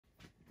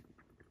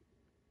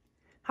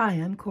Hi,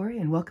 I'm Corey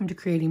and welcome to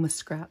Creating with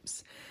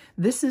Scraps.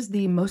 This is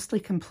the mostly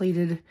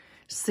completed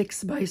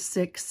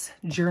 6x6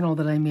 journal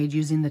that I made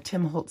using the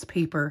Tim Holtz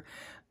paper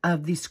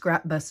of the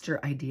Scrap Buster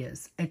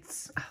ideas.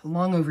 It's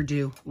long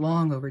overdue,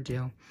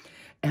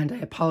 and I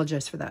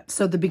apologize for that.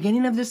 So the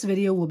beginning of this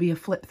video will be a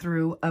flip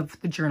through of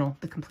the journal,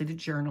 the completed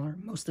journal or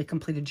mostly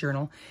completed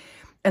journal.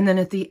 And then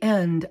at the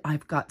end,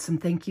 I've got some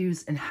thank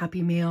yous and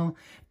happy mail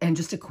and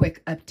just a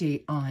quick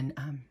update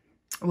on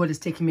what is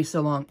taking me so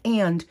long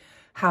and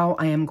how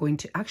I am going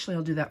to, actually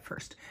I'll do that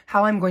first,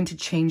 how I'm going to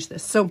change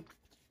this. So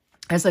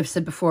as I've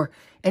said before,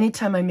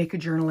 anytime I make a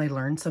journal, I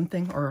learn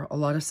something or a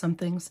lot of some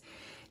things,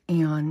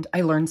 and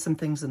I learned some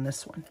things in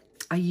this one.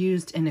 I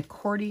used an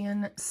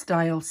accordion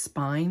style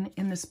spine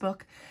in this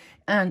book,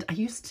 and I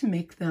used to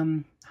make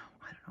them,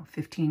 I don't know,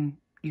 15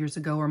 years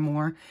ago or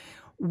more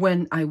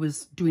when I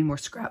was doing more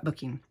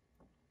scrapbooking.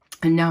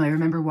 And now I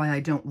remember why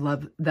I don't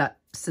love that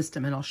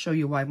system, and I'll show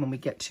you why when we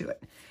get to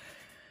it.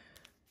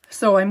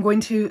 So I'm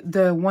going to,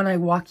 the one I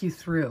walk you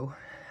through,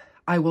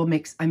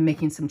 I'm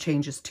making some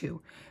changes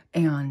to,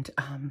 and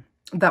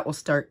that will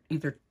start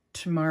either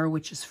tomorrow,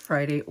 which is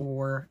Friday,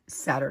 or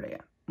Saturday.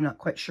 I'm not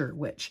quite sure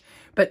which,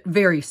 but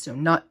very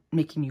soon, not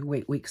making you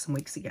wait weeks and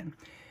weeks again.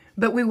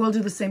 But we will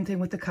do the same thing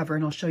with the cover,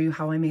 and I'll show you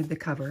how I made the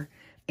cover,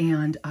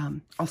 and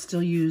I'll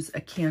still use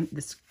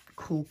this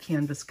cool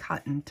canvas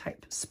cotton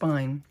type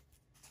spine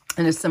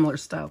and a similar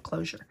style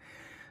closure.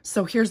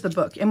 So here's the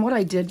book, and what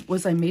I did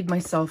was I made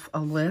myself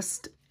a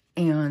list,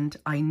 and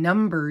I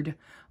numbered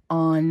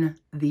on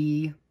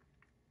the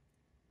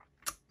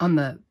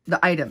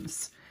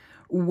items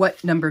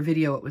what number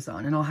video it was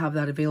on, and I'll have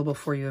that available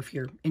for you if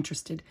you're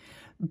interested.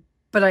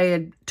 But I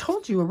had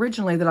told you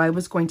originally that I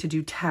was going to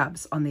do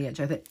tabs on the edge.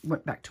 I think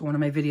went back to one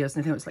of my videos,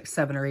 and I think it was like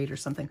 7 or 8 or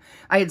something.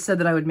 I had said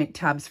that I would make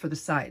tabs for the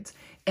sides,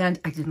 and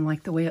I didn't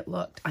like the way it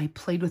looked. I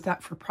played with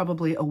that for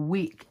probably a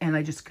week, and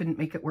I just couldn't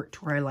make it work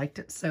to where I liked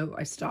it, so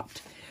I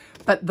stopped.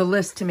 But the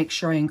list to make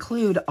sure I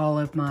include all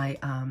of my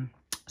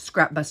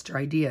Scrap Buster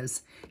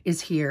ideas is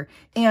here,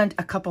 and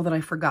a couple that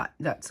I forgot.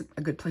 That's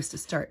a good place to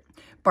start.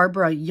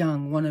 Barbara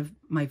Young, one of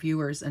my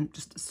viewers and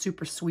just a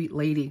super sweet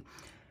lady,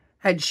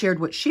 had shared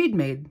what she'd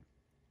made,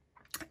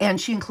 and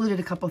she included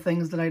a couple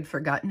things that I'd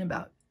forgotten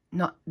about.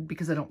 Not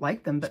because I don't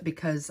like them, but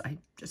because I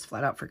just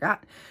flat out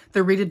forgot.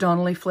 The Rita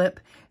Donnelly flip,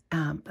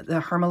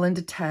 the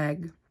Hermelinda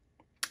tag,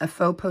 a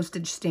faux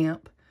postage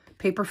stamp,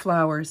 paper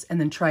flowers,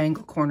 and then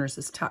triangle corners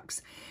as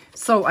tucks.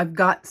 So I've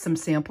got some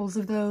samples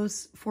of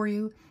those for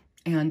you,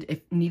 and if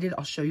needed,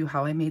 I'll show you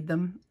how I made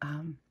them.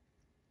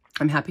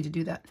 I'm happy to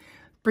do that.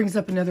 Brings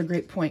up another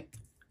great point.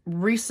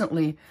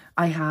 Recently,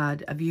 I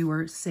had a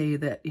viewer say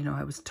that, you know,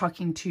 I was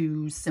talking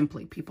too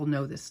simply. People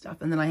know this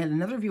stuff. And then I had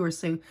another viewer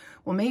say,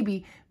 well,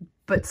 maybe,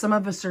 but some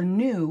of us are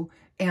new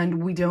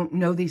and we don't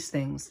know these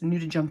things. New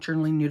to junk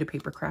journaling, new to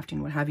paper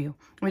crafting, what have you.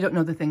 We don't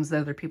know the things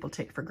that other people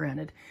take for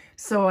granted.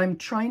 So I'm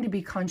trying to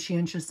be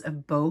conscientious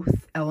of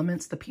both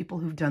elements, the people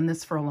who've done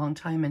this for a long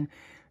time and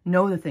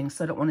know the things,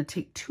 so I don't want to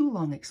take too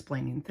long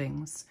explaining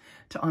things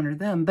to honor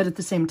them. But at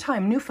the same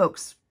time, new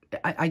folks,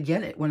 I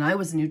get it. When I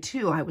was new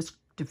too, I was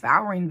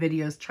devouring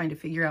videos trying to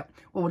figure out,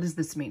 well, what does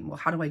this mean? Well,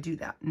 how do I do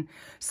that? And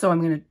so I'm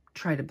going to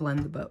try to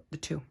blend the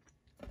two.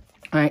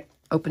 All right,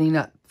 opening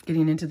up,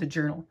 getting into the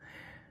journal.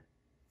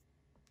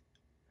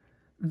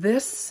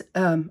 This,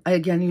 I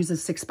again use a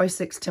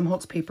 6x6 Tim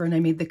Holtz paper, and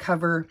I made the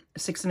cover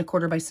 6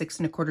 1/4 by 6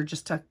 1/4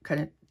 just to kind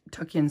of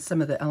tuck in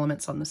some of the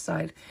elements on the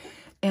side.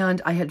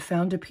 And I had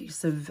found a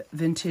piece of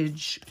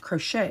vintage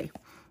crochet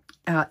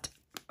at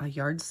a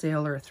yard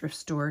sale or a thrift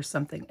store or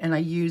something, and I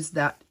used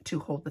that to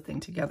hold the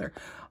thing together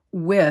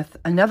with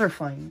another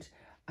find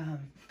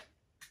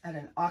at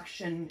an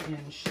auction in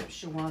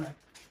Shipshewana.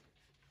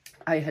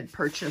 I had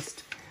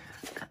purchased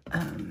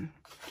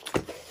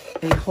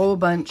a whole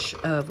bunch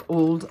of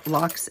old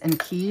locks and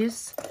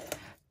keys,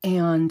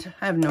 and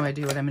I have no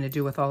idea what I'm going to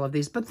do with all of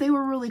these, but they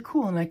were really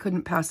cool, and I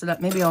couldn't pass it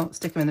up. Maybe I'll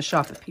stick them in the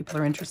shop if people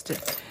are interested.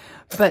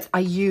 But I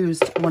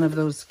used one of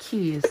those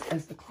keys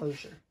as the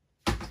closure.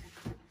 I'm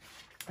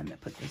going to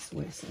put this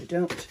away so I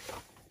don't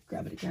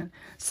grab it again.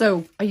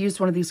 So I used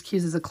one of these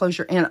keys as a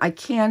closure, and I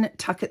can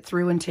tuck it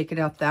through and take it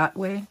out that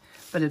way,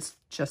 but it's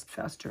just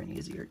faster and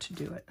easier to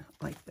do it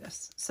like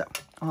this. So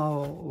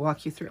I'll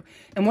walk you through.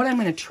 And what I'm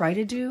going to try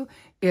to do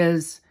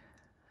is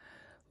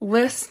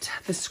list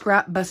the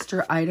Scrap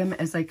Buster item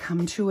as I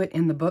come to it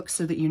in the book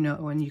so that you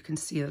know and you can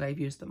see that I've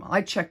used them all.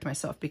 I checked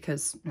myself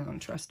because you don't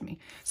trust me.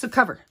 So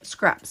cover,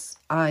 scraps.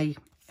 I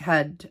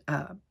had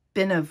a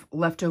bin of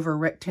leftover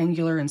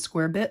rectangular and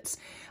square bits.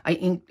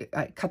 I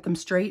cut them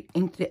straight,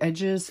 inked the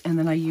edges, and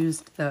then I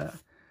used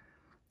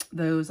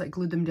those, I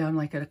glued them down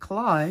like a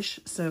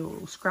collage,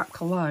 so scrap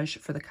collage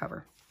for the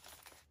cover.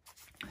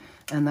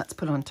 And that's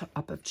put on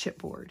top of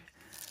chipboard.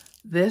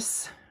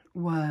 This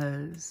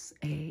was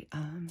a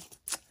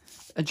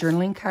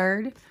journaling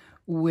card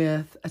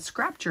with a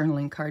scrap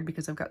journaling card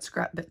because I've got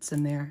scrap bits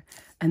in there,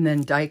 and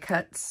then die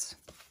cuts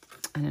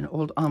and an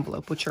old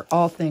envelope, which are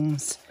all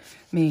things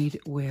made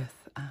with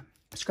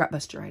Scrap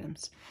Buster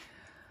items.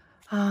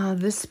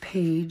 This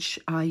page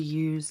I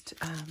used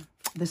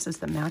This is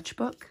the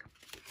matchbook.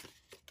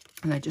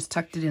 And I just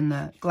tucked it in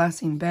the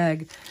glassine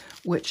bag,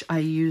 which I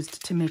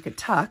used to make a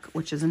tuck,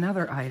 which is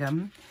another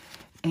item.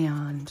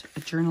 And a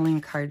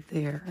journaling card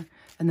there.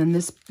 And then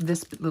this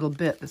little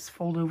bit, this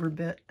fold-over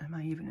bit, am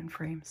I even in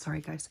frame?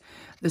 Sorry, guys.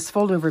 This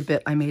fold-over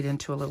bit I made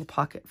into a little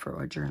pocket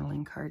for a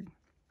journaling card.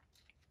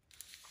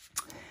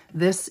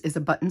 This is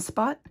a button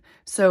spot.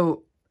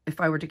 So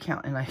if I were to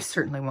count, and I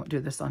certainly won't do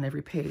this on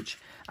every page,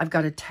 I've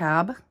got a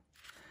tab,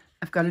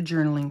 I've got a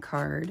journaling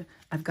card,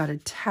 I've got a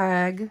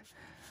tag,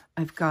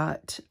 I've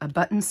got a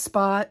button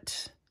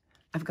spot,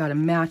 I've got a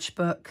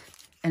matchbook,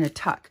 and a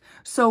tuck.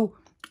 So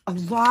a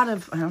lot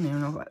of, I don't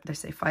even know what they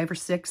say, 5 or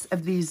 6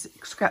 of these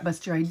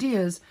Scrapbuster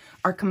ideas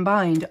are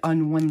combined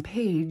on one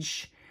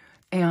page.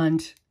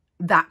 And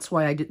that's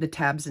why I did the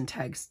tabs and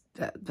tags,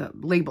 the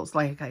labels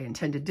like I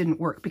intended didn't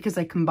work, because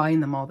I combine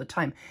them all the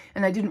time.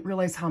 And I didn't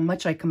realize how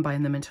much I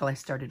combined them until I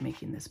started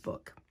making this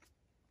book.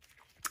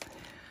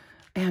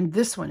 And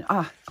this one,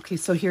 okay,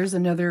 so here's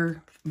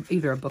another,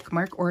 either a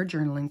bookmark or a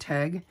journaling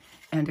tag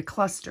and a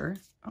cluster.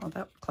 Oh,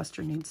 that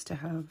cluster needs to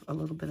have a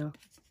little bit of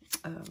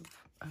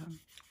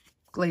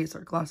glaze or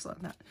gloss on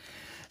that.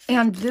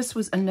 And this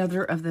was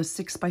another of the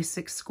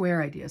 6x6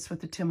 square ideas with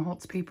the Tim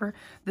Holtz paper.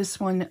 This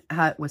one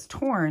was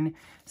torn,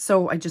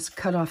 so I just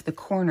cut off the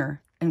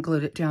corner and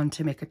glued it down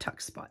to make a tuck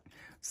spot.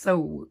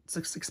 So it's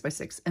a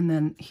 6x6. And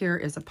then here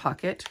is a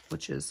pocket,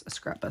 which is a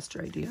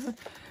Scrapbuster idea,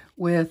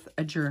 with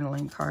a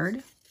journaling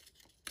card.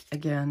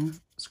 Again,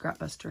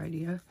 Scrapbuster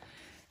idea.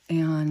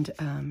 And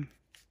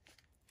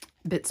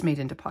bits made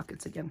into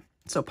pockets again.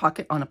 So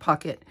pocket on a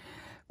pocket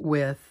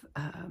with...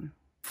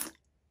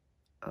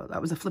 oh,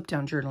 that was a flip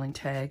down journaling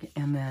tag,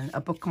 and then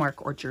a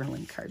bookmark or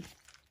journaling card.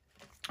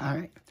 All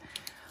right.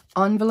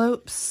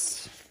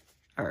 Envelopes,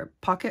 or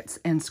pockets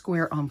and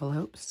square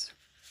envelopes.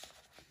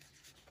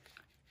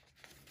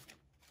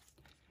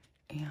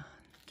 And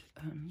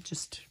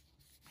just,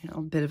 you know,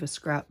 a bit of a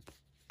scrap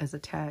as a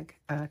tag,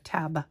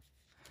 tab.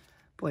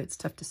 Boy, it's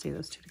tough to say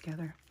those two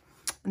together.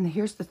 And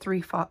here's the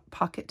 3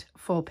 pocket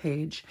full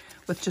page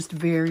with just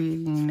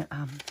varying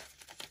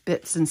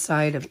bits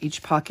inside of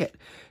each pocket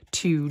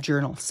to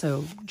journal.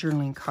 So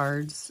journaling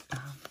cards,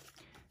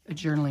 a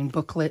journaling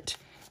booklet,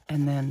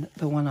 and then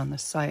the one on the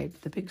side,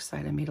 the big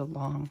side, I made a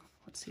long,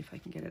 let's see if I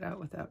can get it out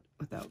without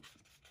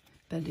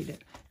bending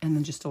it. And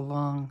then just a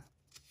long,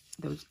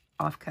 those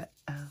offcut,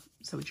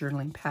 so a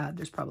journaling pad.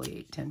 There's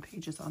probably 8-10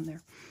 pages on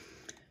there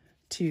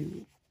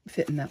to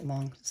fit in that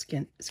long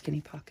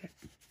skinny pocket.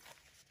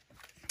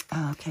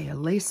 Okay, a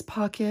lace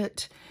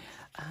pocket,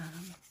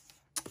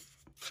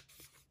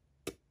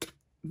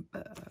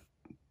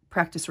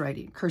 practice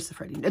writing,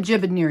 cursive writing, a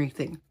jibinary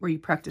thing where you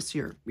practice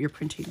your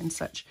printing and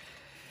such.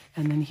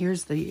 And then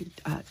here's the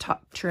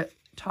top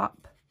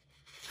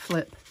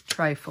flip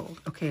trifold.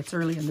 Okay, it's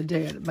early in the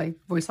day. My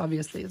voice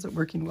obviously isn't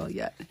working well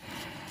yet.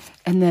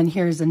 And then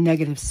here's a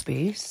negative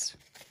space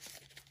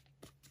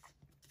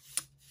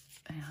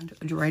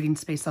and a writing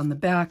space on the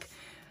back.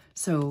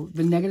 So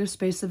the negative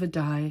space of a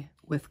die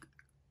with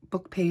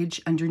book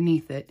page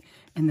underneath it,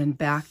 and then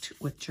backed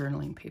with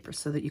journaling paper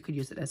so that you could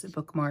use it as a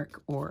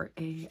bookmark or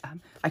a,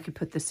 I could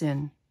put this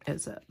in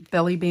as a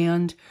belly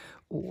band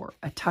or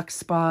a tuck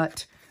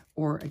spot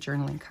or a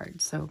journaling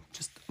card. So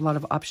just a lot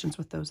of options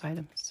with those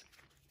items.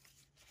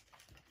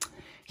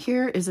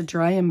 Here is a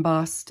dry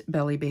embossed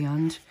belly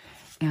band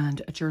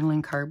and a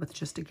journaling card with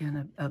just,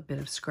 again, a bit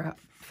of scrap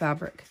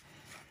fabric.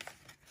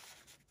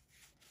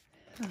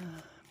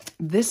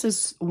 This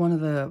is one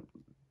of the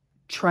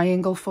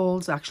triangle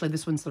folds. Actually,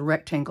 this one's the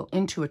rectangle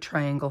into a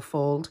triangle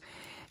fold.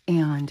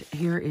 And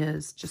here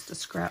is just a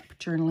scrap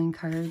journaling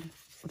card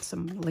with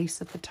some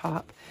lace at the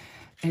top.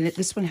 And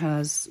this one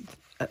has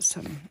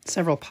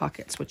several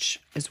pockets, which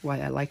is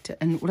why I liked it.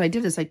 And what I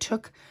did is I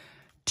took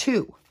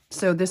 2.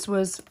 So this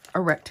was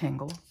a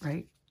rectangle,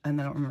 right? And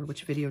I don't remember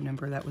which video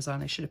number that was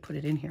on. I should have put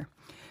it in here.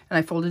 And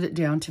I folded it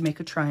down to make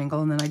a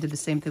triangle. And then I did the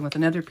same thing with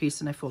another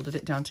piece, and I folded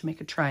it down to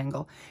make a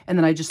triangle. And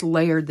then I just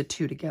layered the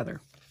 2 together.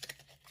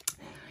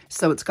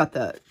 So it's got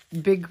the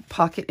big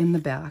pocket in the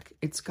back.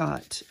 It's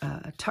got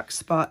a tuck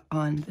spot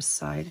on this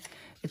side.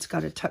 It's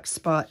got a tuck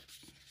spot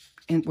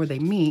in where they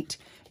meet.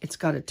 It's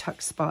got a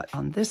tuck spot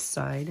on this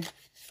side.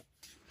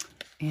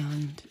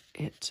 And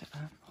it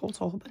holds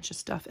a whole bunch of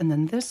stuff. And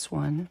then this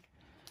one,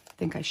 I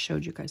think I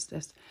showed you guys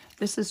this.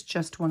 This is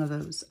just one of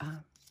those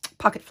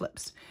pocket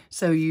flips.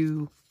 So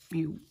you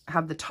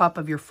have the top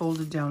of your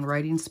folded down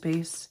writing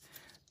space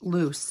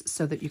loose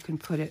so that you can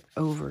put it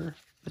over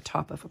the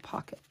top of a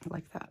pocket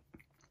like that.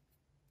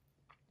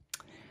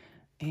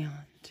 And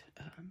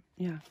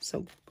yeah,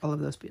 so all of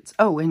those beads.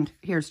 Oh, and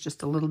here's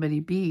just a little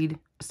bitty bead,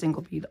 a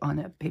single bead on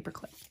a paper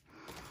clip.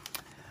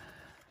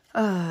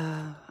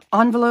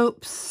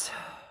 Envelopes,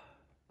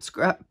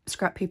 scrap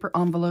paper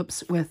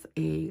envelopes with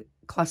a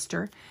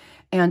cluster.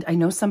 And I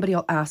know somebody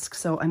will ask,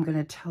 so I'm going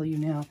to tell you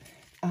now.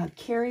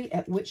 Carrie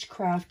at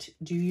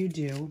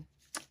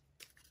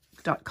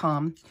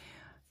witchcraftdoyoudo.com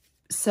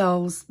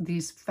sells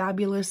these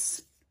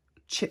fabulous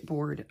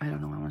chipboard. I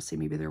don't know, I want to say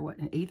maybe they're what,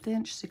 an 1/8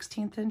 inch,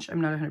 16th inch? I'm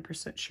not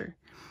 100% sure.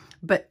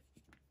 But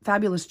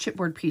fabulous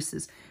chipboard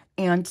pieces.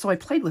 And so I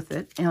played with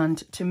it, and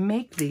to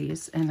make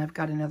these, and I've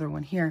got another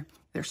one here,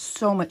 they're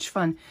so much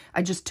fun.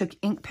 I just took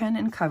ink pen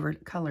and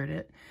colored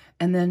it,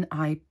 and then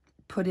I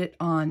put it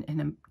on in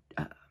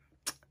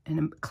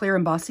a clear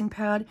embossing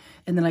pad,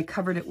 and then I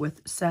covered it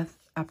with Seth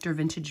After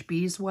Vintage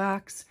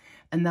beeswax,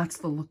 and that's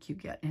the look you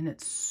get, and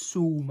it's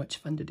so much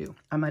fun to do.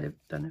 I might have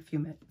done a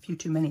few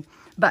too many,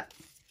 but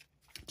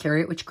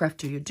carry it, which craft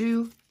do you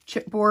do?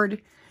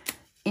 Chipboard,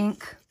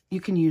 ink. You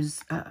can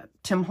use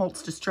Tim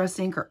Holtz Distress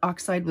ink or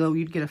oxide, though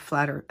you'd get a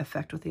flatter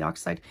effect with the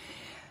oxide.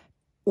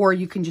 Or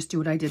you can just do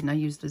what I did, and I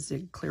used the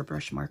Zig clear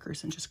brush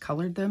markers and just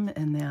colored them,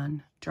 and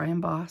then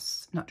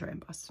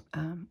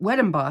wet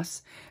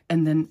emboss,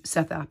 and then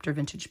Seth After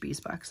Vintage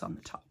beeswax on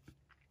the top.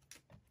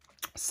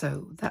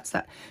 So that's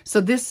that. So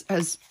this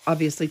has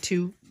obviously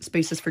 2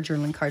 spaces for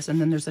journaling cards,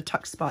 and then there's a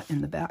tuck spot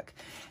in the back.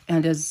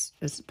 And as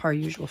per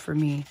usual for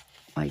me,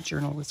 my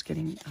journal was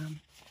getting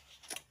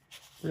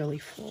really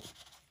full.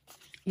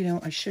 You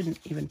know, I shouldn't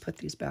even put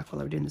these back while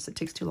I'm doing this. It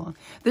takes too long.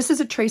 This is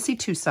a Tracy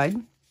 2-side.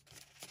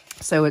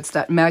 So it's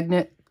that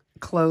magnet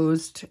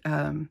closed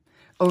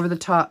over the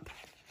top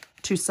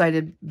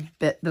 2-sided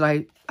bit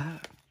that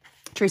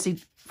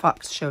Tracy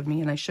Fox showed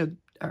me, and I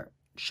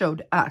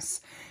showed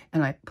us,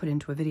 and I put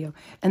into a video.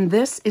 And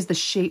this is the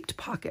shaped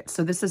pocket.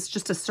 So this is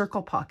just a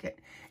circle pocket,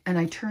 and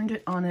I turned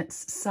it on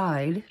its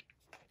side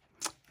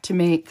to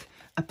make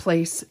a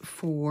place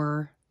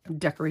for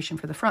decoration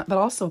for the front, but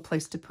also a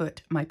place to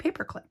put my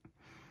paper clip.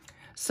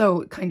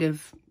 So kind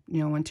of,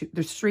 you know,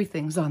 there's 3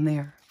 things on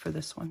there for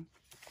this one.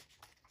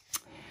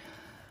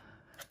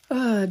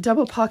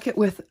 Double pocket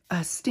with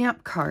a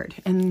stamp card.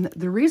 And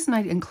the reason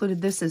I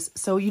included this is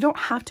so you don't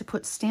have to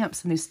put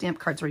stamps in these stamp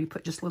cards where you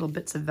put just little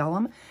bits of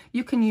vellum.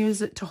 You can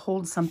use it to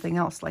hold something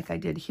else like I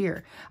did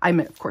here. I,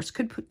 of course,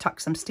 could tuck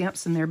some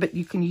stamps in there, but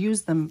you can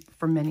use them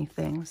for many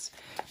things.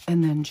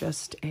 And then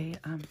just a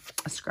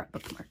scrap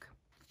bookmark.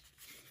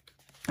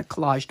 A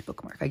collaged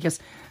bookmark. I guess,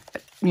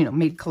 you know,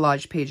 made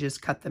collage pages,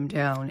 cut them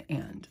down,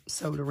 and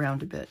sewed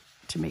around a bit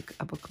to make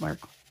a bookmark,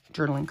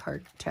 journaling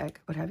card, tag,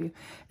 what have you.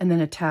 And then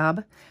a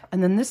tab.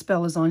 And then this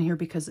bell is on here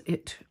because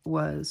it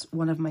was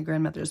one of my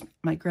grandmother's.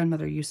 My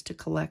grandmother used to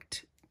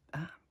collect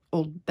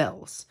old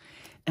bells.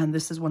 And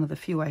this is one of the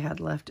few I had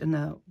left. And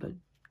the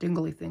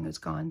dingly thing is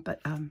gone. But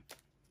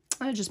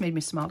it just made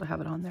me smile to have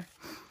it on there.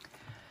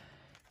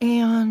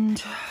 And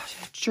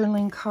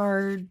journaling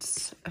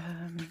cards.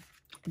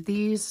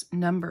 These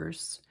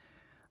numbers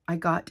I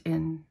got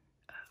in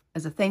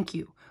as a thank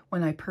you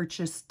when I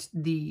purchased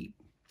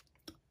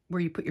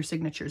where you put your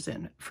signatures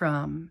in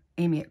from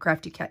Amy at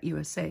Crafty Cat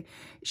USA.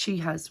 She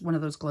has one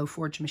of those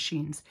Glowforge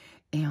machines,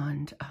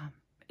 and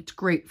it's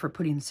great for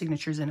putting the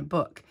signatures in a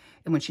book.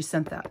 And when she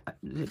sent that,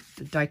 the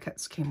die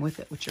cuts came with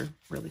it, which are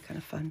really kind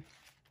of fun.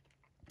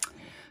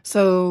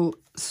 So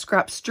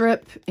scrap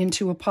strip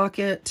into a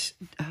pocket,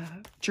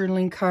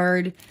 journaling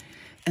card,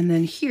 and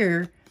then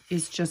here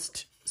is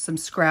just some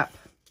scrap,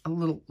 a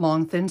little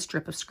long thin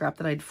strip of scrap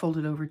that I'd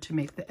folded over to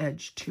make the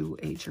edge to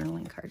a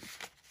journaling card.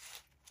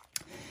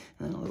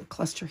 And then a little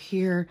cluster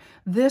here.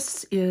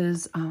 This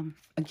is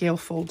a Gayle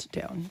fold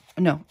down.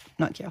 No,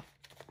 not Gayle.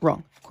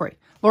 Wrong. Corey.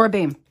 Laura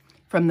Bain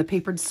from the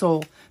Papered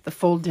Soul, the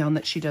fold down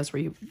that she does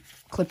where you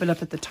clip it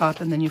up at the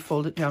top and then you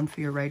fold it down for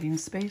your writing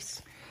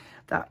space.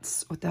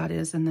 That's what that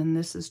is. And then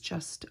this is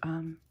just,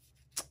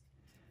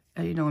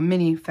 you know, a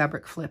mini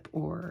fabric flip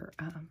or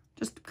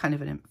just kind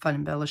of a fun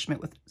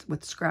embellishment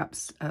with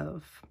scraps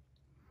of,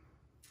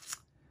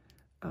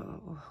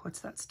 oh, what's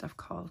that stuff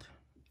called?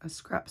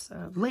 Scraps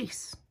of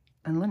lace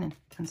and linen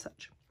and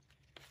such.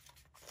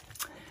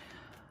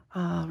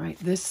 All right,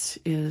 this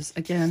is,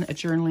 again, a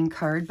journaling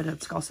card, but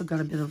it's also got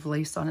a bit of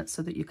lace on it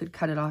so that you could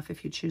cut it off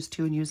if you choose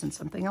to and use in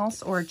something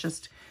else, or it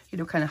just, you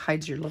know, kind of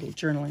hides your little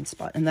journaling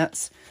spot, and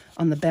that's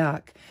on the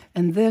back.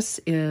 And this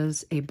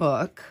is a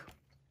book,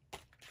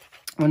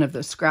 one of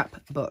the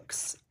scrap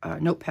books,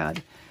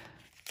 notepad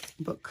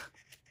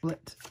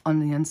booklet on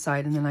the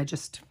inside, and then I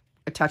just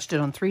attached it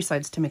on 3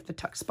 sides to make the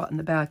tuck spot in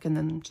the back, and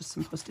then just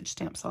some postage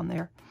stamps on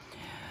there.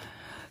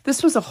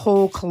 This was a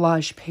whole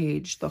collage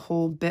page. The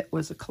whole bit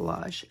was a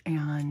collage,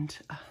 and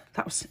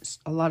that was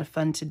a lot of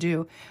fun to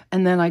do.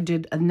 And then I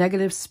did a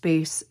negative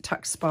space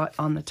tuck spot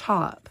on the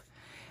top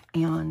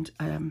and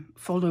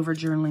fold over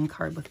journaling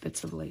card with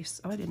bits of lace.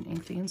 Oh, I didn't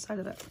ink the inside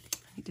of that. I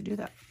need to do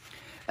that.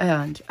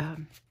 And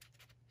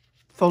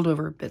fold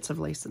over bits of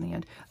lace in the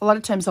end. A lot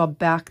of times I'll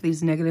back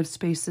these negative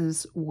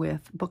spaces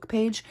with book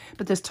page,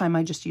 but this time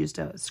I just used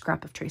a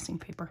scrap of tracing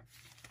paper,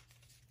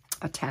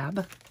 a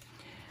tab.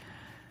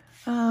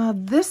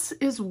 This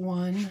is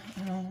one,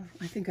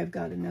 I think I've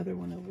got another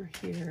one over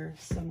here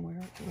somewhere,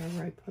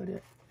 wherever I put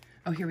it.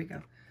 Oh, here we go.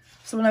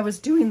 So when I was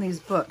doing these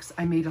books,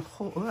 I made a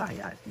whole,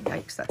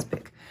 yikes, that's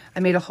big.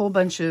 I made a whole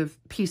bunch of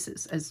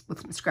pieces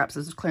with scraps.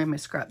 This is clearing my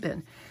scrap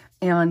bin.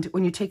 And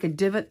when you take a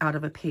divot out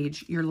of a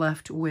page, you're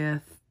left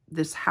with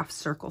this half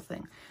circle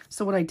thing.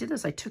 So what I did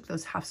is I took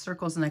those half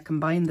circles and I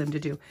combined them to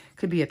do,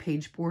 could be a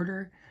page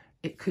border.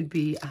 It could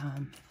be,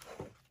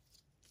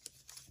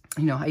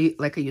 You know, I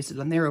used it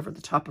on there over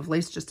the top of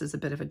lace just as a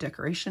bit of a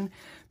decoration,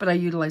 but I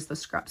utilized the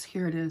scraps.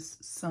 Here it is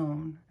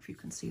sewn, if you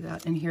can see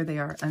that, and here they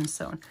are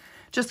unsewn.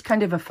 Just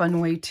kind of a fun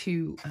way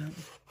to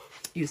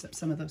use up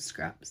some of those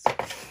scraps.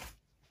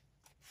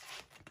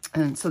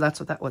 And so that's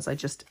what that was. I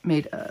just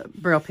made a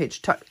Braille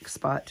page tuck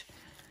spot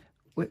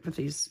with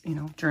these, you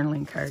know,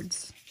 journaling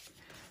cards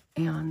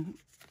and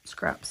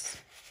scraps,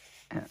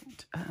 and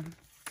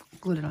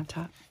glued it on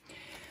top.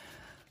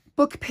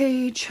 Book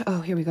page. Oh,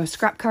 here we go.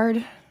 Scrap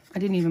card. I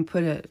didn't even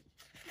put a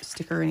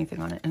sticker or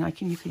anything on it, and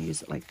you can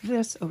use it like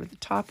this over the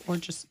top or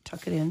just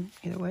tuck it in,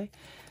 either way.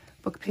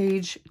 Book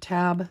page,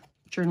 tab,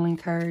 journaling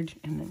card,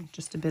 and then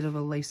just a bit of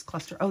a lace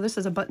cluster. Oh, this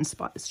is a button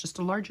spot. It's just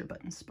a larger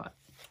button spot.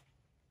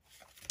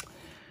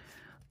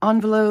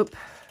 Envelope,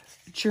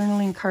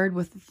 journaling card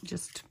with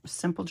just a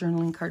simple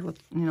journaling card with,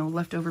 you know,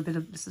 leftover bit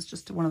of, this is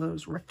just one of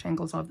those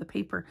rectangles of the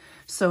paper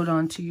sewed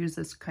on to use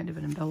as kind of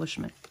an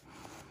embellishment.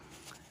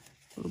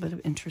 A little bit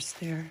of interest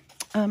there.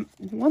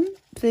 One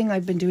thing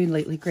I've been doing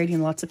lately,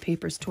 grading lots of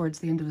papers towards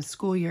the end of the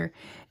school year,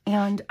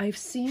 and I've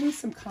seen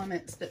some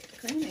comments that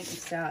kind of make me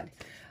sad.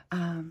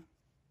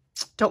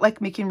 Don't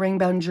like making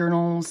ring-bound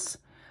journals.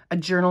 A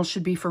journal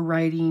should be for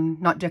writing,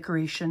 not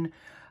decoration.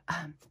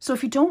 So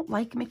if you don't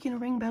like making a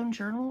ring-bound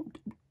journal,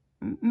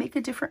 make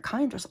a different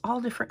kind. There's all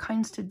different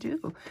kinds to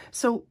do.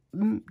 So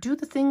do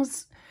the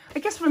things. I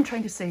guess what I'm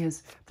trying to say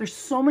is there's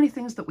so many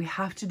things that we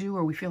have to do,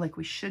 or we feel like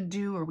we should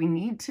do, or we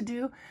need to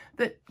do,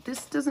 that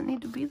this doesn't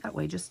need to be that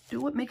way. Just do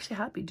what makes you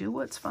happy. Do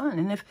what's fun.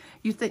 And if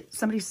you think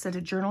somebody said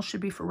a journal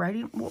should be for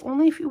writing, well,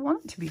 only if you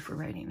want it to be for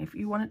writing. If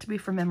you want it to be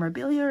for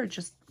memorabilia or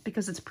just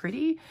because it's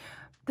pretty,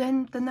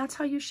 then that's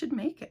how you should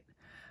make it.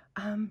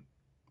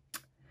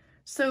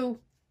 So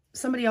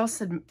somebody else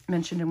had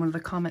mentioned in one of the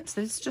comments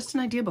that it's just an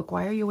idea book.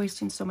 Why are you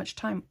wasting so much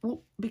time?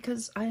 Well,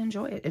 because I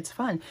enjoy it. It's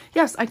fun.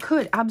 Yes, I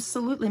could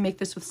absolutely make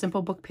this with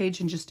simple book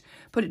page and just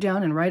put it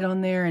down and write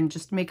on there and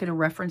just make it a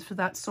reference for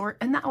that sort.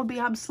 And that would be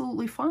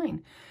absolutely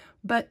fine.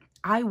 But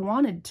I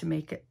wanted to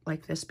make it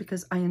like this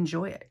because I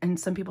enjoy it. And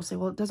some people say,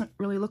 well, it doesn't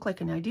really look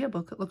like an idea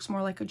book. It looks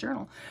more like a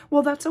journal.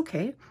 Well, that's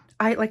okay.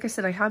 Like I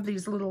said, I have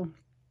these little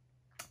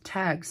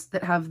tags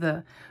that have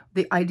the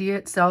idea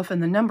itself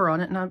and the number on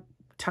it. And I'll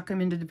tuck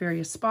them into the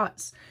various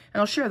spots, and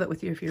I'll share that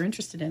with you if you're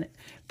interested in it.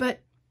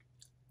 But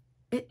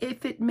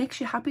if it makes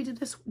you happy to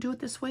do it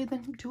this way,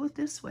 then do it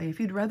this way. If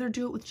you'd rather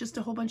do it with just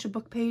a whole bunch of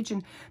book page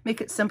and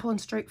make it simple and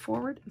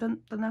straightforward,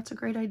 then that's a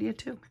great idea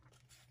too.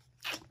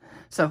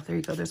 So there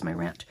you go. There's my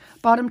rant.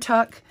 Bottom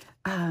tuck,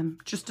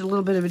 just a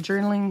little bit of a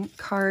journaling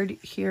card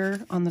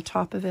here on the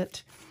top of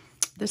it.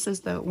 This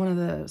is one of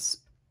the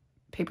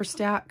paper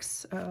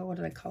stacks. What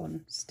did I call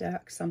them?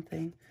 Stack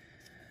something.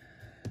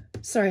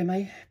 Sorry,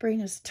 my brain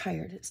is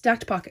tired.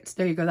 Stacked pockets.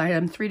 There you go. I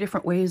had them 3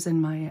 different ways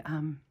in my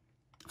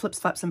Flips,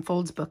 Flaps, and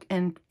Folds book,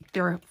 and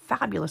they're a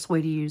fabulous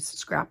way to use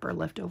scrap or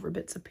leftover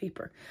bits of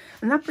paper.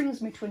 And that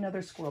brings me to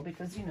another squirrel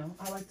because, you know,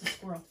 I like the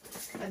squirrel.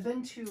 I've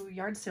been to a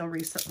yard sale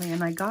recently,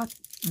 and I got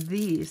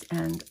these,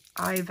 and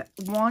I've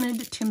wanted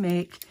to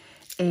make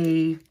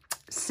a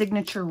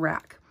signature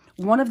rack.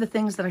 One of the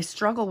things that I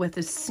struggle with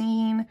is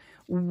seeing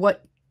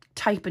what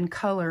type and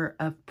color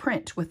of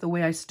print with the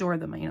way I store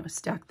them. You know,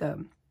 stack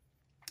the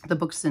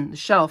books in the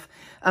shelf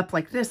up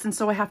like this, and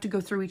so I have to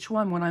go through each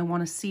one when I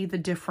want to see the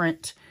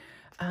different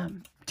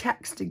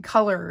text and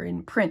color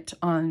and print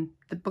on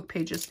the book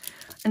pages.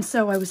 And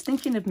so I was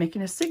thinking of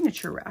making a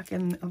signature rack,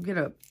 and I'll get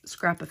a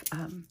scrap of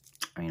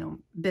you know,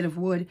 bit of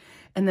wood,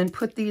 and then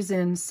put these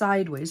in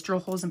sideways, drill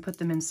holes and put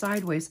them in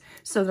sideways,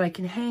 so that I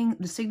can hang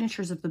the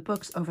signatures of the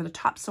books over the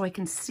top, so I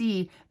can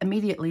see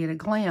immediately at a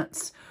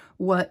glance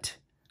what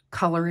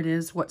color it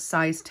is, what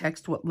size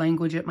text, what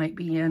language it might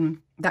be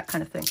in, that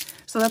kind of thing.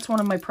 So that's one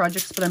of my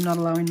projects, but I'm not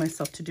allowing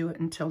myself to do it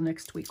until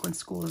next week when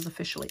school is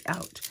officially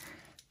out.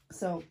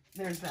 So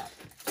there's that.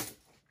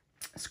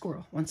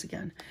 Squirrel, once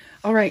again.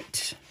 All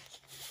right.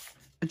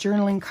 A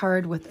journaling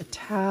card with a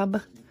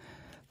tab.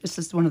 This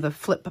is one of the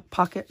flip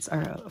pockets,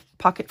 or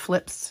pocket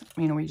flips,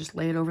 you know, where you just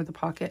lay it over the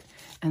pocket.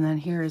 And then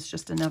here is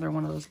just another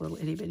one of those little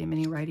itty-bitty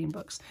mini writing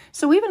books.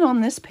 So even on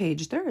this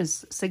page, there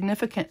is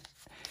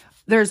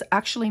there's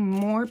actually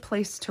more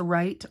place to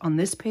write on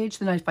this page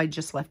than if I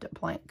just left it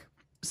blank.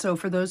 So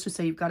for those who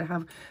say you've got to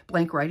have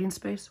blank writing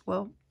space,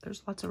 well,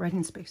 there's lots of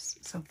writing space.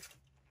 So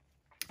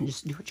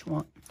just do what you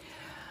want.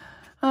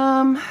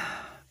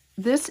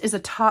 This is a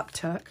top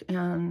tuck,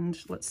 and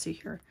let's see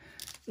here.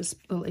 This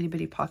little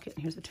itty-bitty pocket,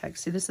 and here's a tag.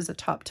 See, this is a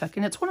top tuck,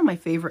 and it's one of my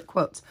favorite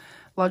quotes.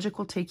 Logic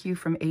will take you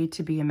from A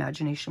to B.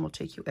 Imagination will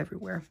take you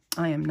everywhere.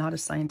 I am not a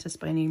scientist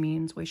by any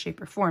means, way, shape,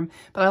 or form,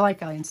 but I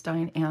like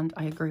Einstein, and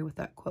I agree with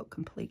that quote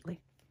completely.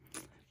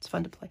 It's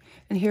fun to play.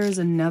 And here is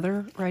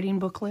another writing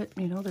booklet.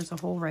 You know, there's a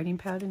whole writing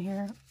pad in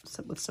here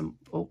with some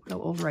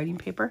old writing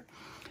paper.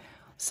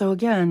 So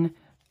again,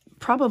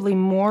 probably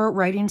more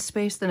writing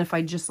space than if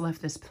I just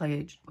left this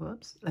page.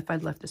 Whoops, if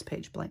I'd left this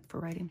page blank for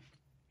writing.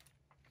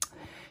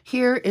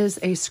 Here is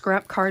a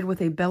scrap card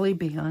with a belly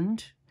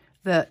band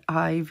that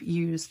I've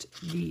used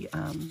the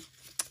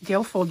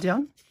Gayle fold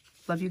down.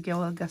 Love you, Gayle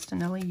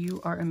Agostinelli.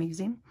 You are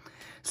amazing.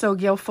 So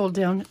Gayle fold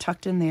down,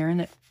 tucked in there,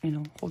 and it, you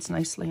know, holds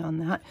nicely on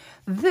that.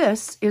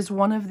 This is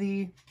one of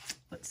the,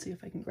 let's see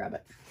if I can grab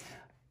it.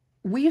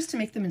 We used to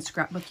make them in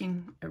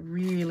scrapbooking a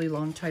really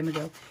long time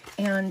ago.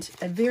 And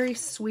a very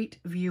sweet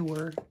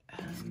viewer,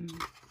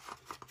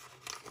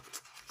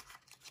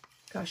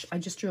 gosh, I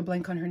just drew a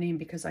blank on her name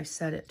because I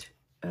said it.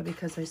 I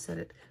think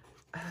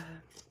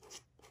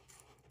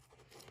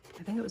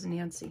it was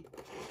Nancy.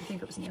 I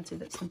think it was Nancy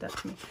that sent that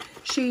to me.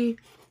 She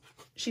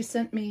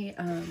sent me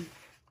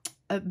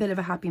a bit of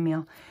a happy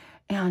mail,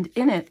 and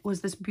in it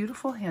was this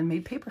beautiful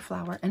handmade paper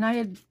flower.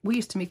 And we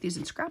used to make these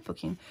in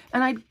scrapbooking,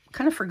 and I'd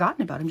kind of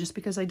forgotten about them just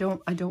because I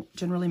don't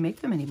generally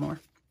make them anymore.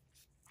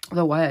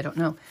 Although why, I don't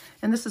know.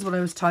 And this is what I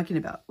was talking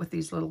about with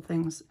these little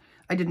things.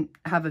 I didn't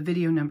have a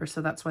video number,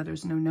 so that's why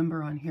there's no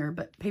number on here,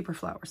 but paper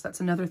flowers,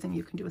 that's another thing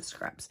you can do with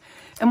scraps.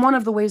 And one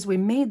of the ways we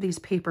made these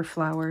paper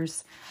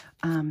flowers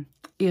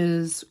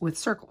is with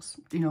circles,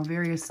 you know,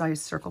 various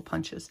size circle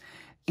punches.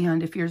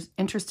 And if you're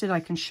interested, I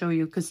can show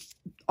you, because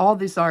all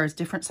these are is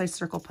different size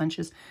circle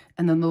punches,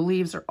 and then the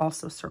leaves are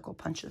also circle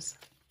punches,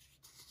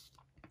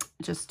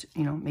 just,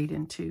 you know, made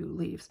into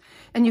leaves.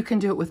 And you can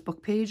do it with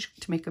book page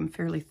to make them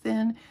fairly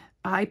thin.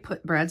 I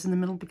put brads in the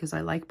middle because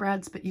I like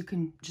brads, but you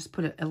can just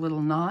put a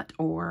little knot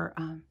or,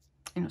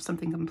 you know,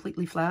 something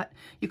completely flat.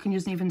 You can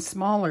use an even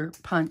smaller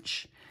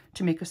punch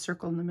to make a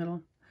circle in the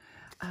middle.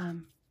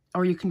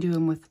 Or you can do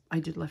them with,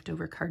 I did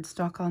leftover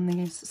cardstock on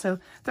these. So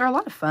they're a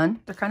lot of fun.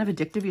 They're kind of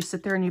addictive. You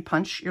sit there and you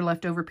punch your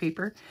leftover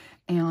paper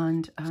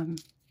and,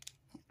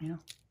 you know,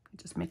 you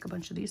just make a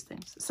bunch of these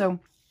things. So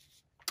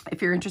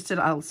if you're interested,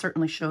 I'll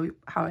certainly show you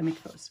how I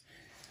make those.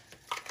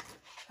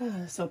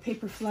 So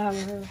paper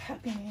flower,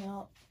 happy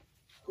mail,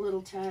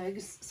 little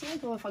tags. See, I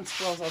go off on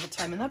squirrels all the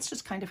time, and that's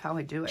just kind of how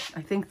I do it.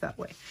 I think that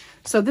way.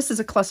 So this is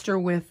a cluster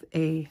with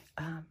a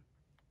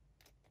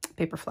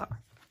paper flower.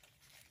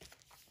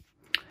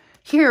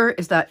 Here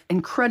is that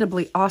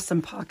incredibly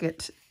awesome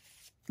pocket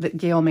that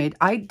Gayle made.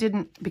 I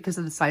didn't, because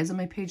of the size of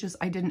my pages,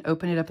 I didn't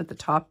open it up at the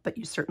top, but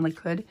you certainly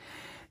could.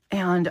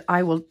 And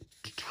I will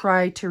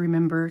try to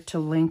remember to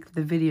link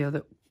the video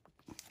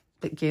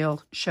that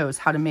Gayle shows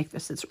how to make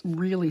this. It's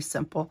really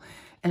simple,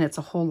 and it's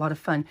a whole lot of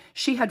fun.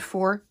 She had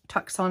 4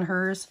 tucks on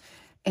hers,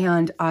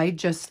 and I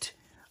just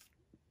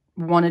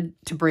wanted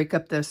to break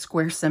up the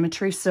square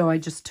symmetry, so I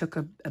just took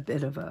a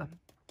bit of a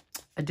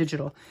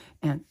digital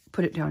and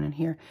put it down in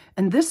here.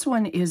 And this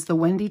one is the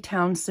Wendy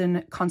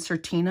Townsend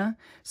Concertina,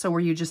 so where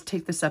you just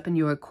take this up and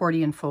you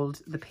accordion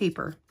fold the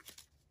paper,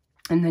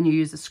 and then you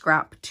use a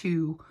scrap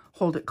to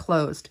hold it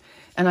closed.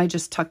 And I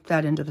just tucked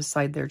that into the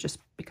side there just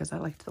because I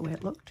liked the way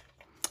it looked.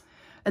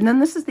 And then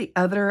this is the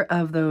other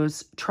of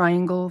those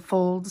triangle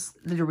folds.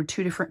 There were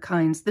 2 different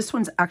kinds. This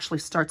one actually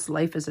starts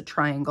life as a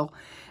triangle,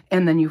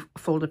 and then you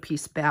fold a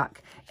piece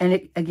back. And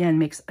it, again,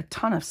 makes a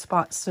ton of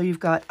spots. So you've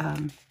got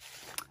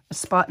a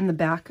spot in the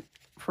back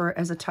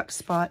as a tuck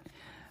spot.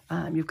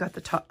 You've got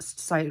the top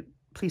side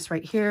piece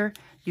right here.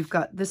 You've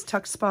got this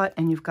tuck spot,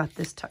 and you've got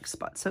this tuck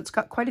spot. So it's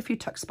got quite a few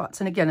tuck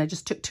spots. And again, I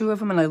just took 2 of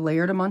them and I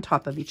layered them on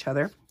top of each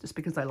other just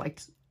because I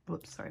liked,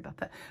 whoops, sorry about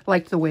that,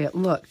 liked the way it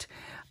looked.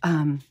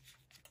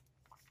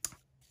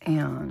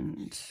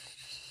 And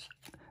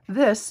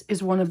this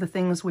is one of the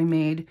things we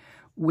made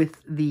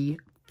with the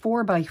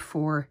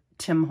 4x4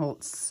 Tim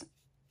Holtz,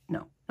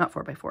 no, not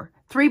 4x4,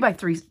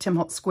 3x3 Tim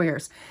Holtz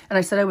squares. And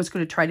I said I was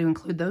going to try to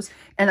include those.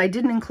 And I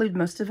didn't include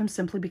most of them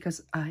simply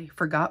because I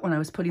forgot when I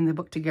was putting the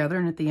book together.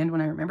 And at the end,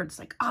 when I remembered, it's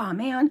like, oh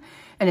man,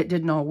 and it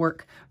didn't all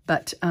work.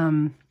 But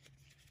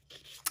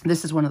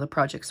this is one of the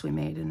projects we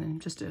made. And then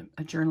just a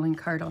journaling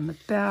card on the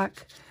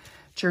back,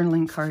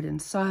 journaling card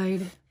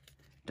inside,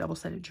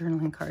 double-sided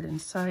journaling card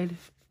inside.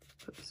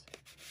 Oops.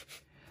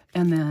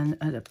 And then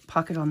a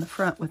pocket on the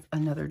front with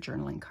another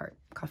journaling card,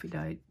 coffee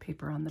dyed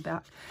paper on the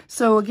back.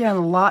 So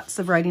again, lots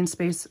of writing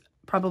space,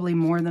 probably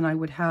more than I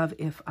would have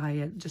if I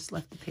had just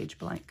left the page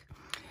blank.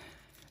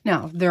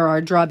 Now, there are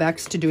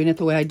drawbacks to doing it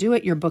the way I do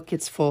it. Your book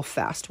gets full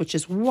fast, which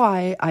is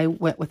why I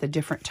went with a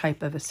different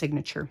type of a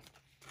signature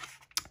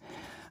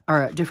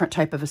or a different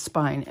type of a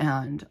spine.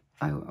 And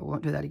I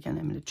won't do that again.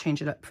 I'm going to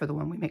change it up for the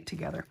one we make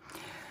together.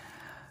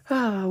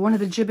 One of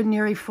the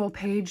Jibineri full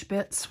page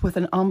bits with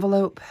an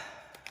envelope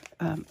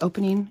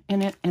opening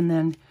in it, and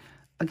then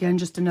again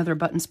just another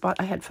button spot.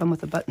 I had fun with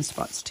the button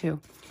spots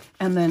too.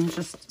 And then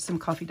just some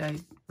coffee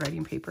dyed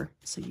writing paper,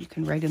 so you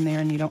can write in there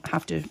and you don't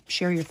have to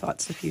share your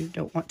thoughts if you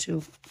don't want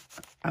to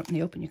out in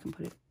the open. You can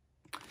put it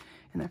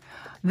in there.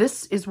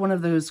 This is one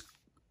of those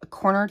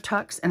corner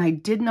tucks, and I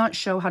did not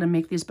show how to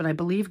make these, but I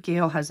believe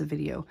Gayle has a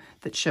video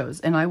that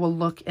shows, and I will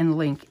look and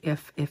link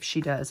if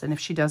she does, and if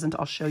she doesn't,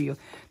 I'll show you.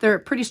 They're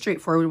pretty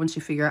straightforward once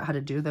you figure out how to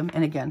do them,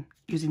 and again,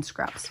 using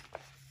scraps.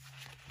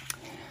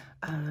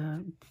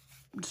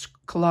 Just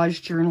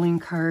collage journaling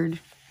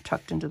card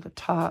tucked into the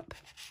top,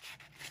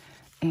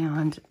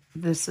 and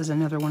this is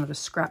another one of the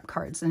scrap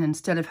cards. And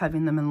instead of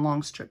having them in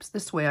long strips,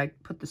 this way I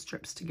put the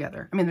strips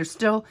together. I mean, they're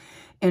still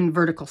in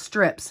vertical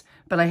strips,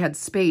 but I had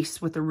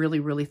space with the really,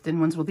 really thin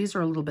ones. Well, these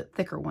are a little bit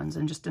thicker ones,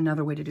 and just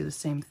another way to do the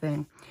same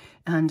thing.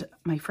 And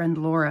my friend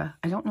Laura,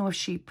 I don't know if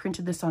she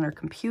printed this on her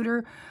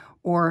computer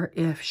or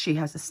if she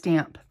has a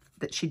stamp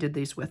that she did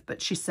these with, but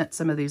she sent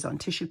some of these on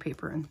tissue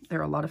paper, and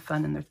they're a lot of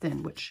fun, and they're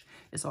thin, which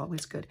is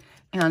always good.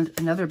 And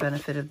another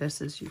benefit of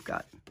this is you've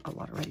got a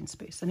lot of writing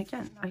space. And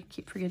again, I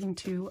keep forgetting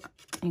to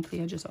ink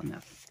the edges on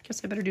that.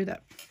 Guess I better do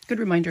that. Good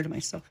reminder to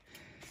myself.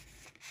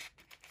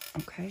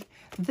 Okay,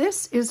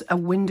 this is a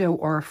window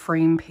or a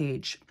frame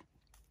page,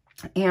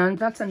 and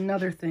that's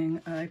another thing.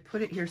 I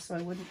put it here so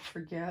I wouldn't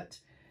forget,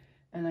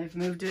 and I've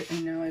moved it,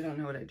 and now I don't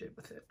know what I did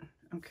with it.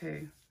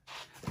 Okay.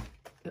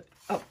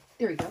 Oh,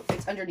 there we go.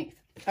 It's underneath.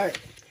 All right.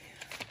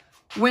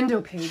 Window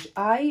page.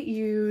 I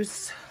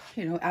use,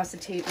 you know,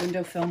 acetate,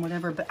 window film,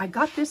 whatever, but I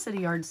got this at a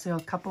yard sale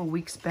a couple of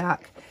weeks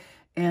back,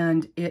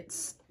 and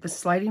it's the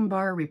sliding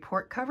bar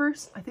report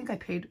covers. I think I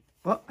paid,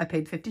 well, I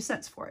paid 50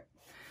 cents for it.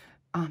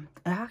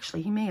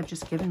 Actually, he may have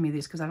just given me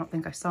these because I don't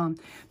think I saw them,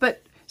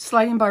 but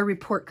sliding bar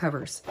report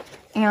covers.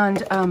 And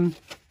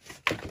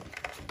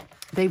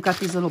they've got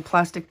these little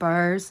plastic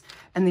bars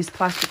and these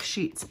plastic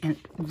sheets, and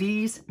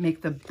these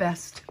make the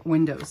best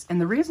windows.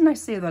 And the reason I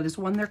say that is,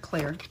 one, they're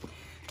clear.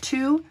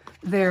 Two,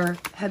 they're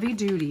heavy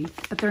duty,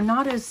 but they're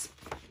not as,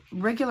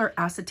 regular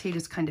acetate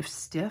is kind of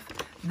stiff.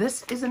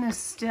 This isn't as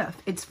stiff.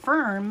 It's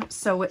firm,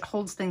 so it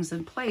holds things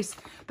in place,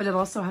 but it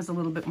also has a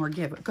little bit more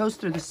give. It goes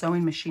through the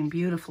sewing machine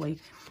beautifully,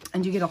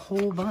 and you get a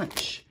whole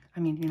bunch. I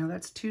mean, you know,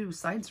 that's 2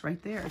 sides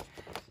right there.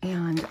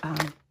 And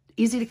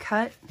easy to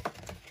cut,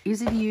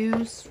 easy to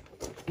use,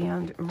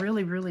 and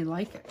really, really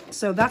like it.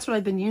 So that's what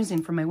I've been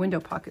using for my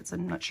window pockets.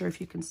 I'm not sure if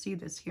you can see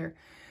this here,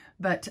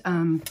 but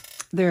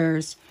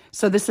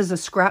so this is a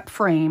scrap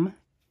frame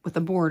with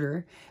a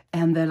border,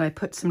 and then I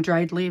put some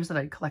dried leaves that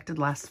I collected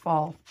last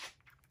fall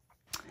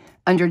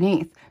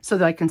underneath so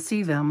that I can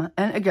see them.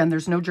 And again,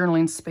 there's no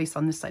journaling space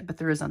on this side, but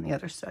there is on the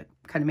other side.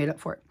 Kind of made up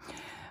for it.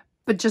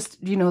 But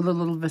just, you know, the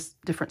little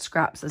different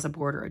scraps as a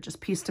border. I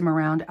just pieced them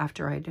around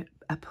after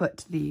I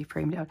put the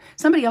frame down.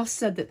 Somebody else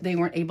said that they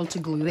weren't able to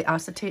glue the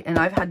acetate, and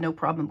I've had no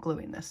problem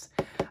gluing this.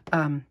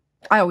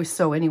 I always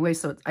sew anyway,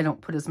 so I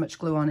don't put as much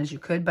glue on as you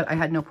could, but I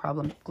had no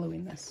problem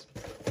gluing this.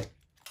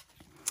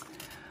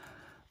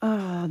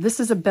 This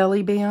is a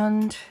belly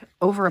band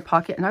over a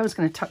pocket, and I was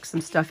going to tuck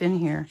some stuff in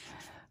here.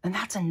 And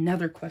that's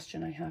another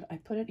question I had. I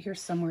put it here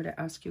somewhere to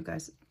ask you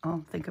guys.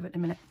 I'll think of it in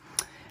a minute.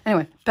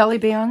 Anyway, belly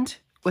band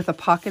with a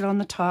pocket on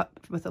the top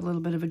with a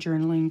little bit of a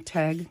journaling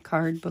tag,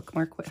 card,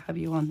 bookmark, what have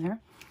you on there.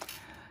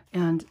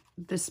 And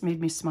this made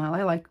me smile.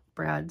 I like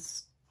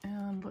Brad's.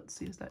 And let's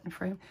see, is that in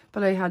frame?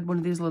 But I had one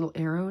of these little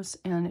arrows,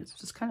 and it's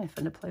just kind of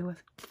fun to play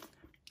with.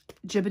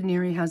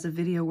 Jibiniri has a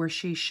video where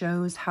she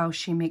shows how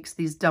she makes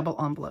these double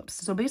envelopes.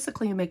 So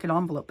basically you make an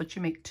envelope, but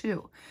you make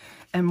 2.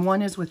 And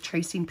one is with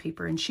tracing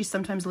paper, and she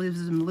sometimes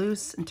leaves them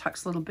loose and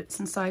tucks little bits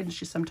inside, and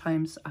she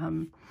sometimes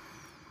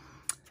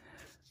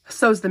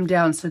sews them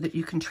down so that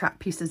you can trap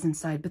pieces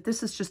inside. But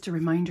this is just a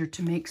reminder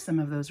to make some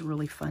of those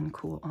really fun,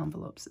 cool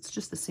envelopes. It's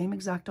just the same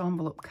exact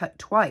envelope cut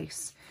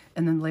twice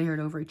and then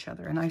layered over each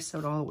other. And I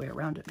sewed all the way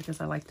around it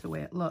because I liked the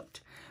way it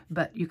looked.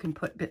 But you can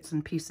put bits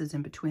and pieces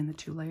in between the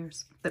 2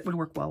 layers. That would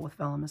work well with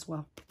vellum as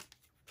well.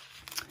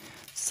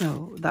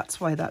 So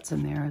that's why that's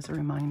in there as a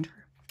reminder.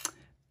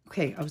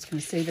 Okay, I was going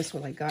to say this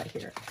while I got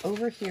here.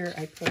 Over here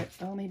I put,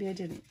 oh, maybe I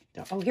didn't.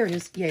 Oh, here it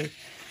is. Yay.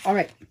 All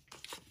right.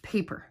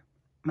 Paper.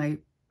 My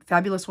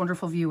fabulous,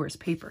 wonderful viewers,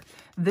 paper.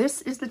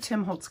 This is the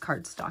Tim Holtz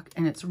cardstock,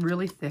 and it's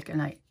really thick, and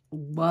I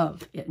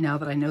love it now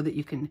that I know that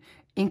you can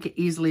ink it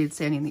easily and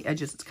sanding the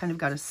edges. It's kind of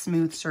got a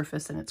smooth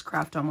surface, and it's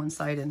craft on one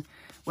side and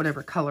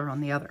whatever color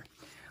on the other.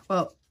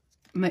 Well,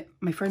 my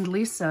friend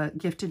Lisa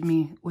gifted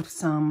me with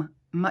some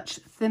much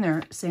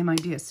thinner, same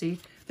idea. See,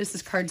 this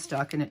is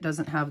cardstock, and it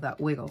doesn't have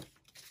that wiggle.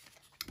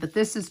 But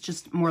this is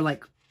just more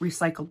like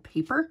recycled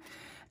paper.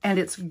 And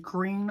it's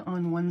green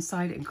on one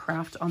side and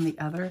craft on the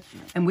other.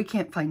 And we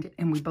can't find it.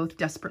 And we both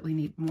desperately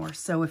need more.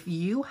 So if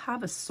you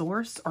have a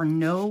source or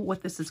know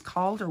what this is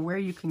called or where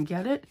you can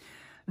get it,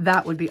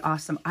 that would be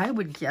awesome. I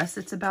would guess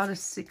it's about a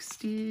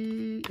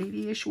 60,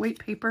 80-ish weight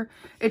paper.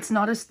 It's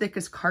not as thick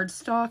as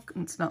cardstock.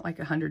 It's not like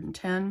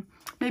 110.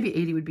 Maybe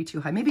 80 would be too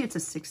high. Maybe it's a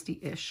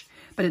 60-ish.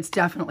 But it's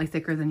definitely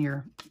thicker than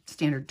your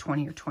standard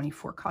 20 or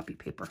 24 copy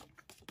paper.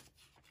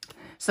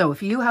 So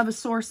if you have a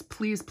source,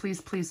 please, please,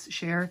 please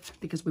share,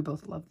 because we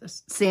both love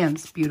this.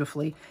 Sands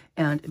beautifully,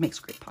 and it makes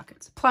great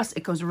pockets. Plus,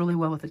 it goes really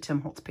well with the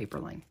Tim Holtz paper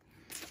line.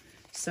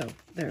 So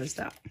there's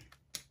that.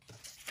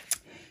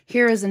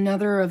 Here is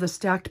another of the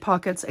stacked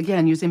pockets,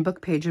 again, using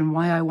book page, and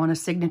why I want a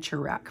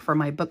signature rack for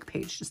my book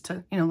page, just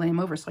to, you know, lay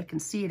them over so I can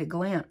see at a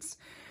glance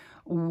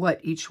what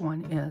each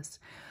one is.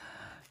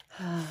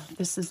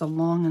 This is a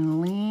long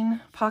and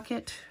lean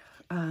pocket.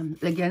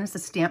 Again, it's a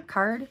stamp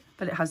card,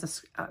 but it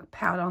has a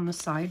pad on the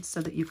side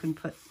so that you can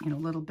put, you know,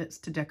 little bits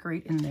to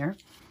decorate in there.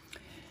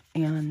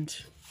 And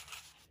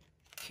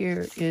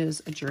here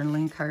is a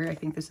journaling card. I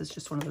think this is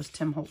just one of those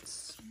Tim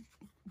Holtz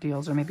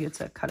deals, or maybe it's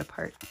a cut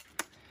apart.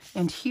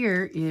 And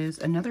here is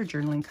another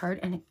journaling card,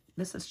 and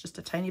this is just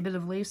a tiny bit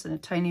of lace and a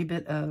tiny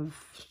bit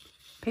of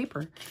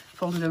paper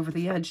folded over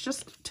the edge,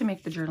 just to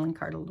make the journaling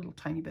card a little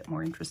tiny bit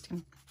more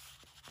interesting.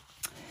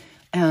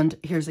 And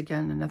here's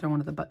again another one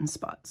of the button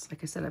spots.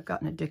 Like I said, I've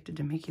gotten addicted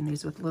to making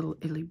these with little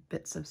itty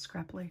bits of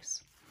scrap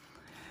lace.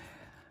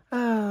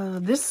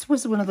 This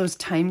was one of those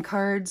time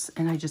cards,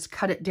 and I just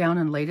cut it down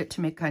and laid it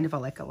to make kind of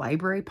like a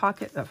library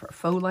pocket, a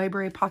faux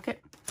library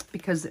pocket,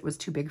 because it was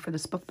too big for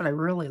this book, but I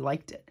really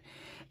liked it.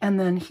 And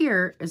then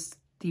here is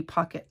the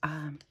pocket.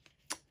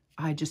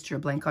 I just drew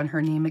a blank on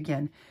her name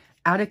again,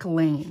 Attic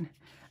Lane.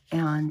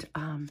 And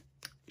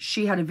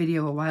she had a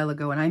video a while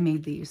ago, and I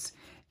made these,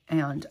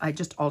 and I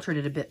just altered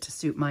it a bit to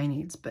suit my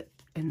needs,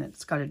 and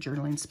it's got a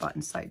journaling spot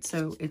inside.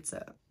 So it's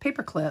a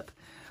paper clip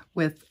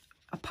with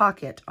a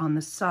pocket on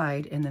the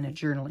side and then a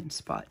journaling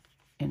spot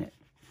in it,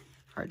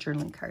 or a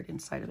journaling card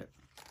inside of it.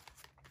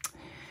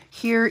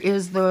 Here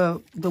is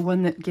the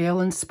one that Gayle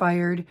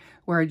inspired,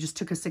 where I just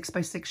took a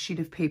 6x6 sheet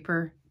of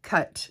paper,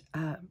 cut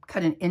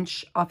an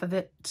inch off of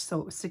it, so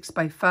it was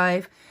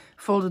 6x5,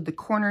 folded the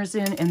corners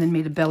in, and then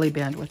made a belly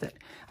band with it.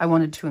 I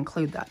wanted to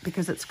include that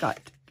because it's got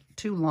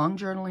two long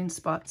journaling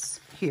spots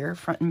here,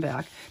 front and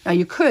back. Now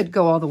you could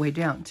go all the way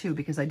down too,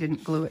 because I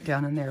didn't glue it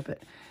down in there,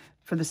 but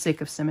for the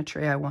sake of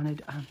symmetry, I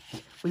wanted,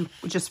 we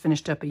just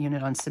finished up a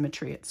unit on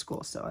symmetry at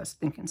school, so I was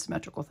thinking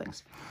symmetrical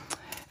things.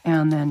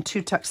 And then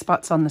two tuck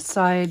spots on the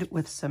side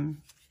with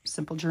some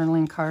simple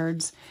journaling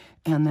cards.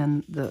 And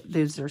then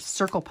these are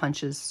circles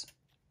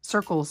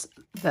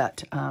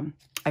that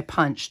I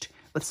punched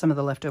with some of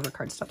the leftover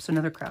cardstock. So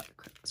another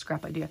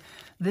scrap idea.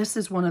 This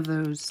is one of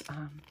those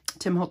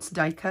Tim Holtz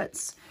die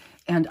cuts.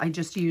 And I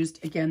just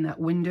used, again, that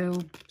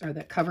window, or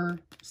that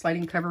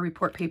sliding cover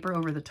report paper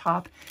over the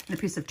top and a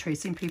piece of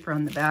tracing paper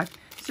on the back.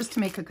 It's just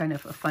to make a kind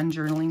of a fun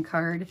journaling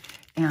card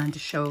and to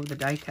show the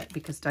die cut,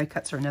 because die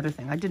cuts are another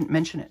thing. I didn't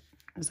mention it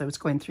as I was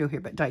going through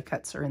here, but die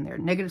cuts are in there.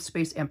 Negative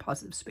space and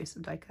positive space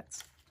of die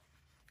cuts.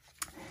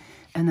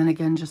 And then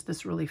again, just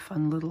this really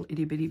fun little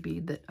itty bitty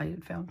bead that I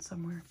had found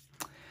somewhere.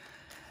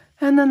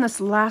 And then this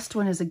last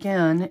one is,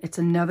 again, it's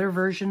another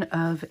version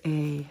of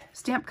a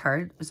stamp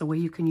card. There's a way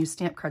you can use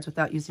stamp cards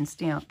without using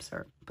stamps,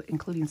 or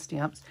including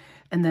stamps.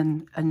 And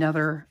then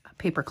another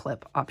paper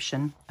clip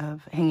option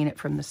of hanging it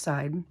from the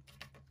side.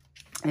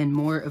 And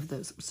more of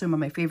those, some of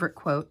my favorite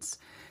quotes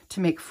to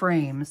make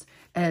frames.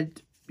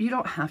 And you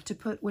don't have to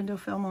put window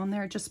film on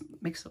there. It just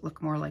makes it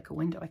look more like a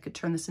window. I could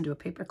turn this into a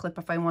paper clip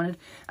if I wanted.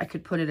 I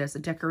could put it as a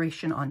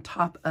decoration on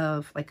top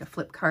of like a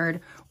flip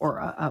card, or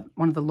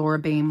one of the Laura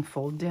Bain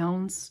fold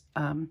down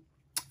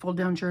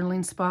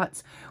journaling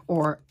spots,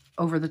 or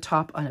over the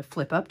top on a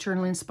flip up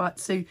journaling spot.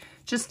 So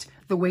just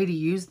the way to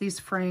use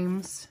these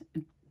frames,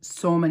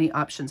 so many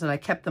options. And I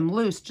kept them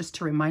loose just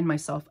to remind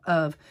myself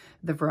of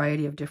the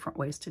variety of different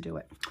ways to do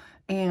it.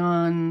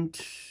 And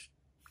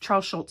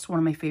Charles Schultz, one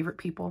of my favorite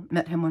people,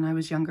 met him when I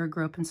was younger,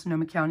 grew up in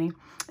Sonoma County.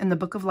 In the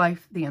Book of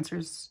Life, the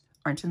answers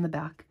aren't in the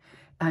back.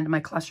 And my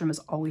classroom is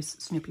always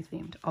Snoopy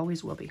themed,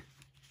 always will be.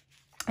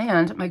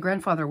 And my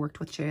grandfather worked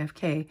with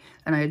JFK,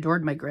 and I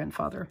adored my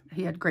grandfather.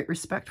 He had great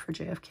respect for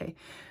JFK.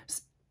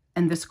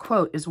 And this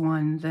quote is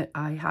one that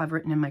I have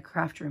written in my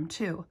craft room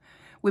too.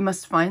 We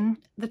must find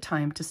the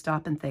time to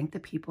stop and thank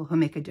the people who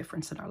make a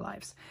difference in our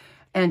lives.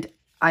 And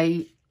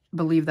I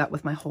believe that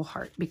with my whole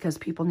heart, because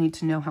people need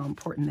to know how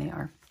important they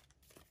are.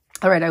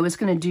 All right, I was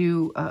going to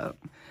do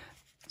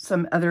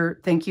some other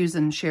thank yous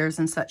and shares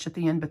and such at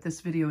the end, but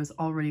this video is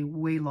already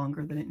way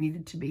longer than it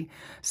needed to be.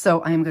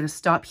 So I am going to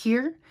stop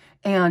here,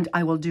 and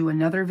I will do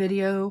another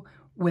video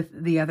with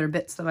the other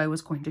bits that I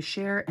was going to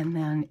share. And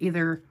then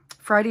either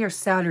Friday or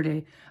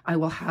Saturday, I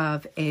will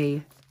have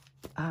a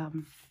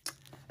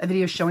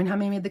video showing how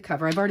I made the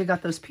cover. I've already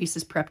got those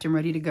pieces prepped and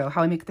ready to go,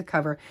 how I make the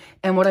cover,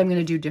 and what I'm going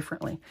to do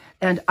differently.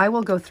 And I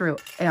will go through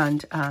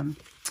and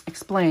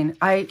explain.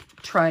 I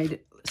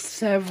tried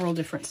several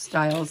different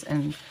styles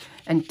and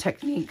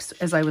techniques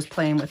as I was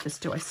playing with this.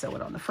 Do I sew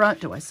it on the front?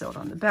 Do I sew it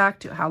on the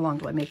back? How long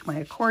do I make my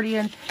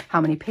accordion?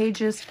 How many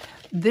pages?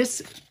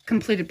 This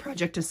completed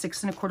project is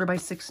 6 1/4 by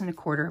 6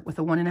 1/4 with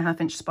a 1.5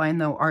 inch spine,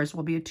 though ours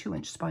will be a 2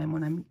 inch spine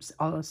when I'm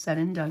all said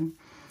and done.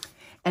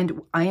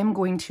 And I am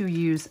going to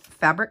use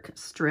fabric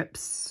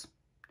strips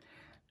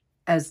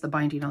as the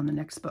binding on the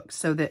next book,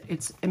 so that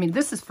it's, I mean,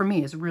 this is, for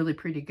me, is really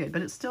pretty good,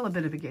 but it's still a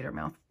bit of a gator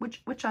mouth,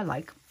 which I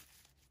like.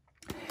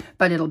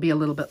 But it'll be a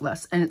little bit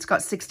less. And it's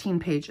got 16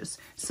 pages.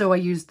 So I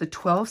used the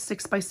 12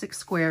 6x6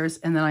 squares,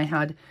 and then I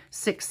had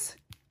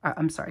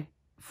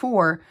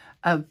 4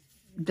 of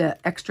the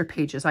extra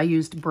pages. I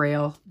used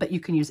Braille, but you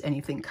can use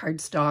anything,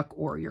 cardstock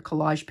or your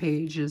collage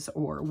pages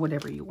or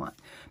whatever you want.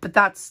 But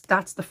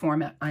that's the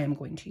format I am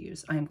going to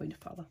use. I am going to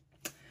follow.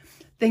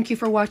 Thank you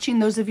for watching.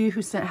 Those of you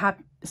who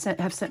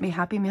have sent me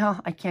Happy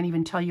Mail, I can't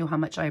even tell you how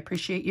much I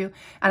appreciate you.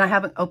 And I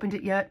haven't opened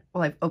it yet.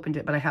 Well, I've opened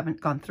it, but I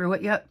haven't gone through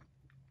it yet.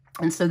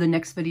 And so the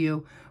next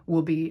video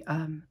will be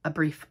a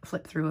brief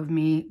flip through of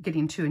me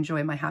getting to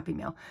enjoy my Happy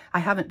Mail. I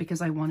haven't,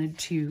 because I wanted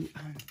to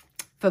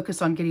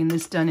focus on getting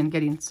this done and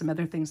getting some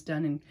other things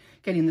done and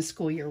getting the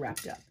school year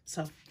wrapped up.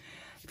 So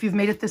if you've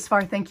made it this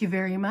far, thank you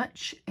very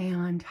much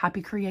and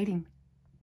happy creating.